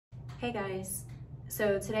Hey guys,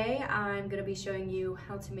 so today I'm going to be showing you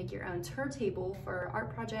how to make your own turntable for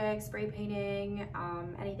art projects, spray painting,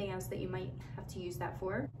 anything else that you might have to use that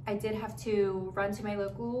for. I did have to run to my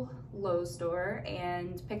local Lowe's store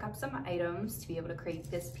and pick up some items to be able to create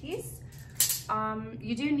this piece.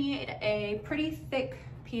 You do need a pretty thick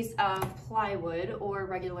piece of plywood or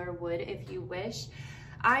regular wood if you wish.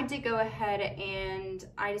 I did go ahead and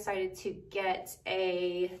I decided to get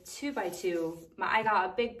a 2x2. I got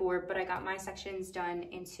a big board, but I got my sections done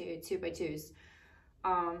into 2x2s.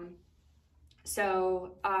 I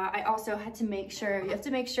also had to make sure, you have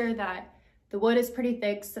to make sure that the wood is pretty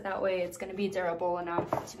thick so that way it's going to be durable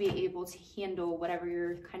enough to be able to handle whatever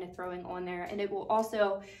you're kind of throwing on there. And it will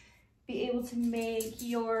also be able to make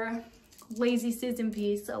your lazy Susan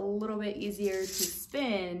piece a little bit easier to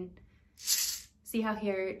spin. See how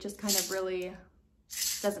here it just kind of really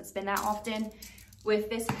doesn't spin that often. With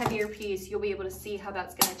this heavier piece, you'll be able to see how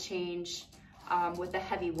that's going to change with the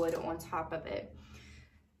heavy wood on top of it.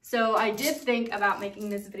 So I did think about making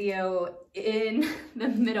this video in the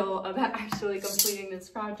middle of actually completing this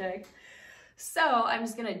project. So I'm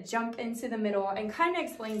just going to jump into the middle and kind of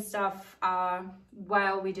explain stuff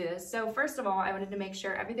while we do this. So first of all, I wanted to make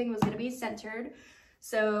sure everything was going to be centered.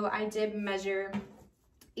 So I did measure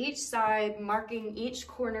each side, marking each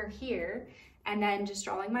corner here, and then just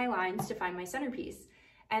drawing my lines to find my centerpiece.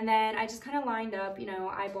 And then I just kind of lined up, you know,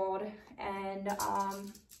 eyeballed, and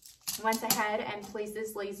went ahead and placed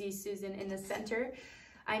this lazy Susan in the center.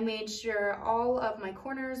 I made sure all of my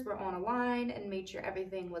corners were on a line and made sure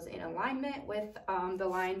everything was in alignment with the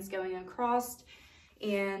lines going across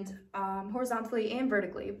and horizontally and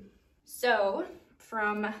vertically. So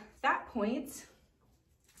from that point,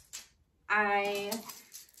 I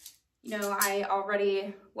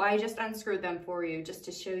just unscrewed them for you just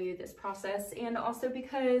to show you this process, and also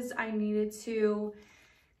because I needed to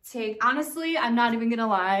take, honestly, I'm not even gonna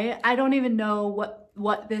lie, I don't even know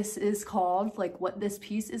what this is called, like what this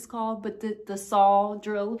piece is called, but the saw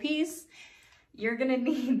drill piece, you're gonna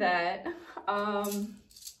need that.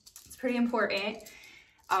 It's pretty important.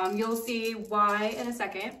 You'll see why in a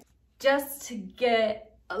second. Just to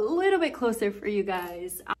get a little bit closer for you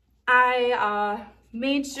guys, I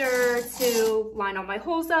made sure to line all my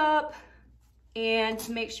holes up and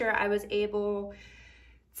to make sure I was able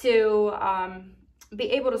to be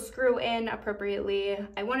able to screw in appropriately.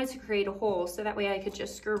 I wanted to create a hole so that way I could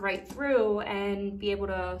just screw right through and be able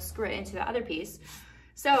to screw it into the other piece.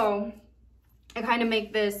 So I kind of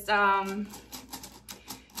make this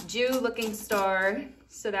Jew looking star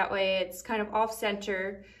so that way it's kind of off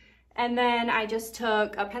center. And then I just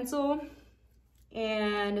took a pencil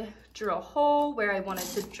and drill a hole where I wanted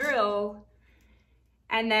to drill.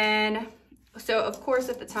 And then, so of course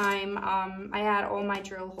at the time, I had all my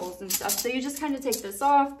drill holes and stuff. So you just kind of take this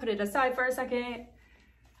off, put it aside for a second.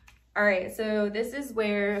 All right, so this is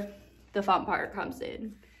where the fun part comes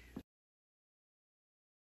in.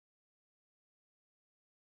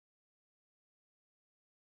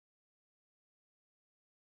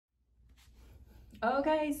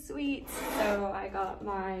 Okay, sweet. So I got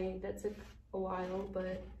that took a while,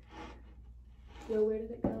 but well, where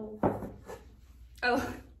did it go?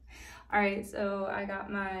 Oh, all right, so I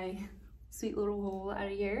got my sweet little hole out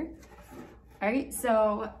of here. All right,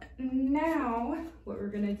 so now what we're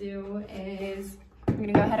gonna do is I'm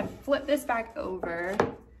gonna go ahead and flip this back over,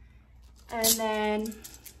 and then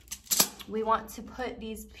we want to put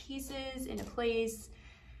these pieces into place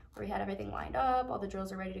where we had everything lined up, all the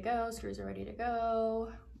drills are ready to go, screws are ready to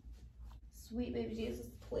go. Sweet baby Jesus,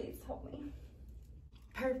 please help me.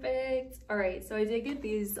 Perfect. All right, so I did get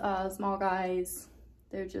these small guys.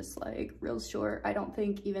 They're just like real short, I don't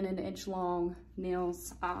think even an inch long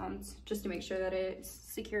nails, just to make sure that it's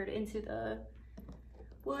secured into the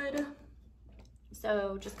wood.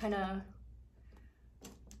 So just kind of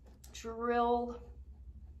drill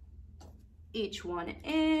each one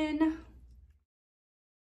in.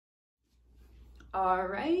 All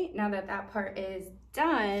right, now that that part is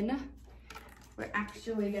done, we're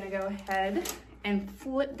actually gonna go ahead and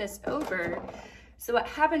flip this over. So what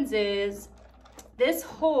happens is this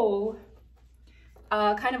hole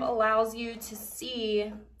kind of allows you to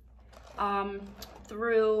see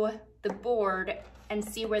through the board and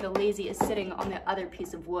see where the lazy is sitting on the other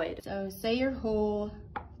piece of wood. So say your hole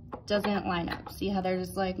doesn't line up. See how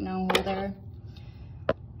there's like no hole there?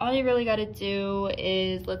 All you really gotta do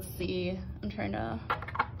is, let's see, I'm trying to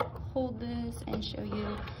hold this and show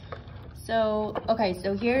you. So, okay,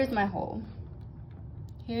 so here's my hole.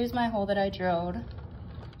 Here's my hole that I drilled.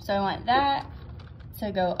 So I want that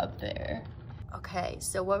to go up there. Okay,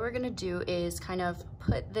 so what we're gonna do is kind of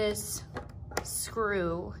put this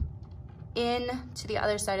screw in to the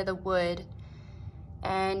other side of the wood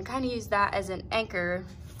and kind of use that as an anchor.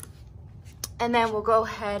 And then we'll go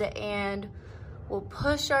ahead and we'll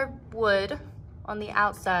push our wood on the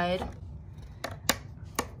outside.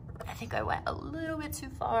 I think I went a little bit too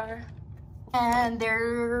far. And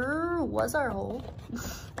there was our hole.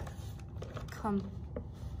 Come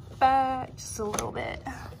back just a little bit.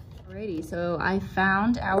 Alrighty, so I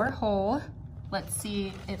found our hole. Let's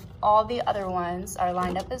see if all the other ones are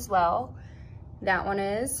lined up as well. That one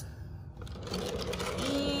is.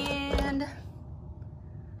 And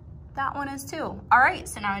that one is too. All right,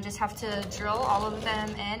 so now I just have to drill all of them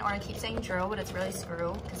in, or I keep saying drill, but it's really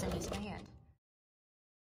screw because I'm using my hand.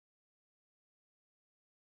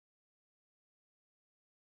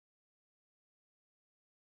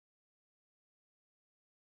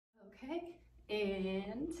 Okay,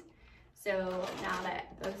 and so now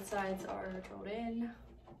that both sides are drilled in,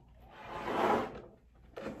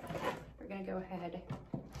 we're gonna go ahead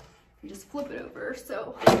and just flip it over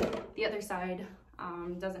so the other side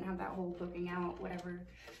doesn't have that hole poking out, whatever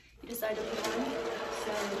you decide to put on.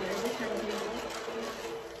 So there's a turntable.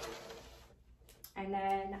 And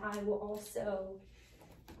then I will also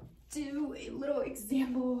do a little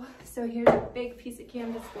example. So here's a big piece of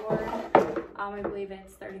canvas board. I believe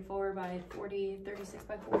it's 34 by 40, 36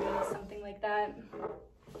 by 40, something like that.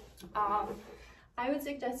 I would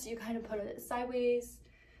suggest you kind of put it sideways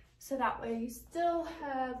so that way you still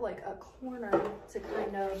have like a corner to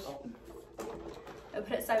kind of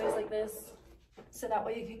put it sideways like this, so that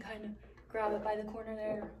way you can kind of grab it by the corner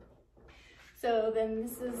there. So then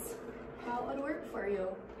this is how it would work for you.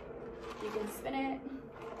 You can spin it,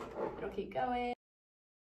 it'll keep going.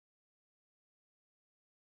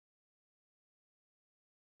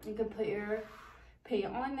 You can put your paint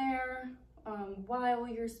on there while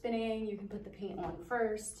you're spinning. You can put the paint on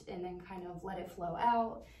first and then kind of let it flow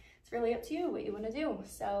out. It's really up to you what you want to do.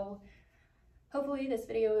 So hopefully this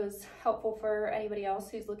video is helpful for anybody else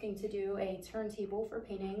who's looking to do a turntable for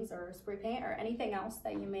paintings or spray paint or anything else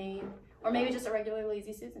that you may, or maybe just a regular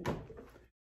lazy Susan.